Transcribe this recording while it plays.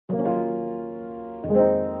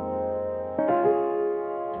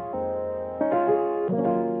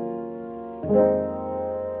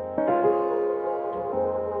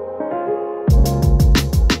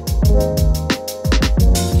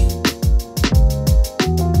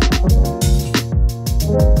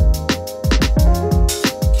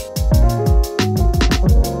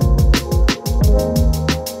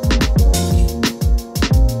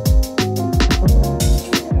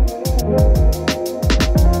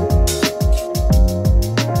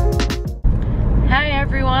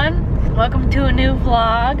Welcome to a new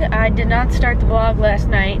vlog. I did not start the vlog last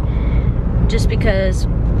night just because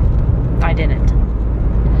I didn't.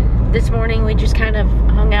 This morning we just kind of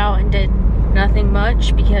hung out and did nothing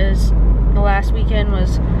much because the last weekend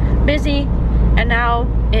was busy, and now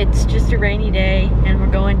it's just a rainy day and we're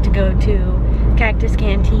going to go to Cactus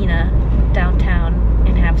Cantina downtown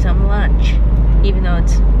and have some lunch. Even though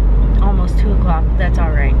it's almost 2 o'clock, that's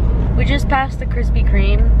alright. We just passed the Krispy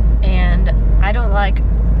Kreme, and I don't like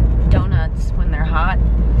donuts when they're hot.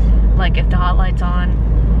 Like if the hot light's on,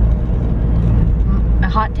 a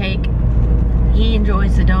hot take, he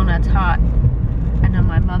enjoys the donuts hot. I know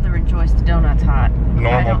my mother enjoys the donuts hot.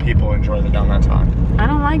 Normal people enjoy the donuts hot. I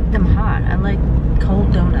don't like them hot. I like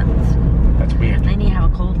cold donuts. That's weird. They need to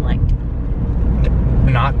have a cold light.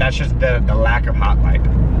 That's just the lack of hot light.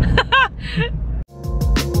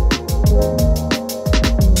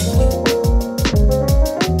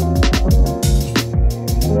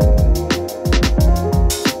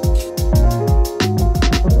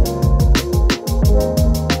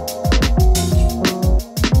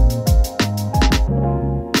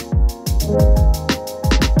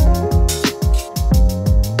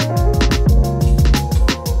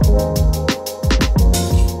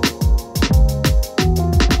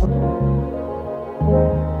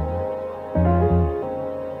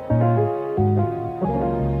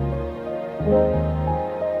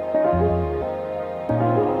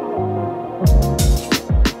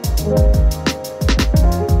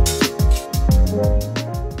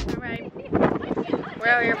 We're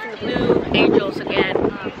out here for the Blue Angels again.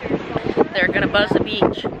 They're gonna buzz the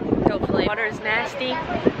beach, hopefully. Water is nasty.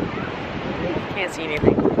 Can't see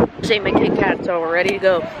anything. Just ate my Kit Kat, so we're ready to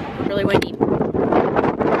go. Really windy.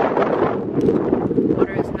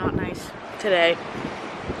 Water is not nice today.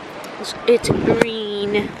 It's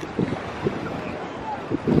green.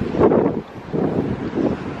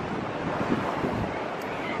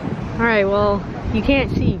 Alright, well, you can't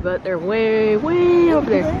see, but they're way, way over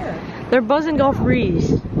there. They're buzzing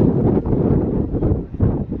golferees.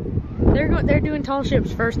 They're doing tall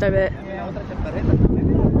ships first, I bet. If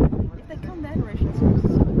they come that direction,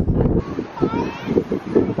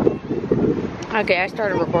 Okay, I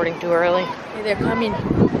started recording too early. hey, they're coming.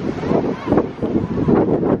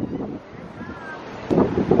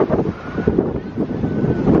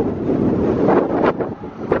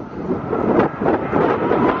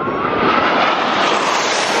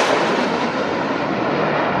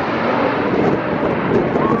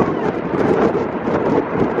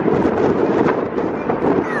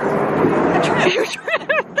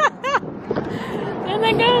 And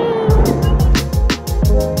they go.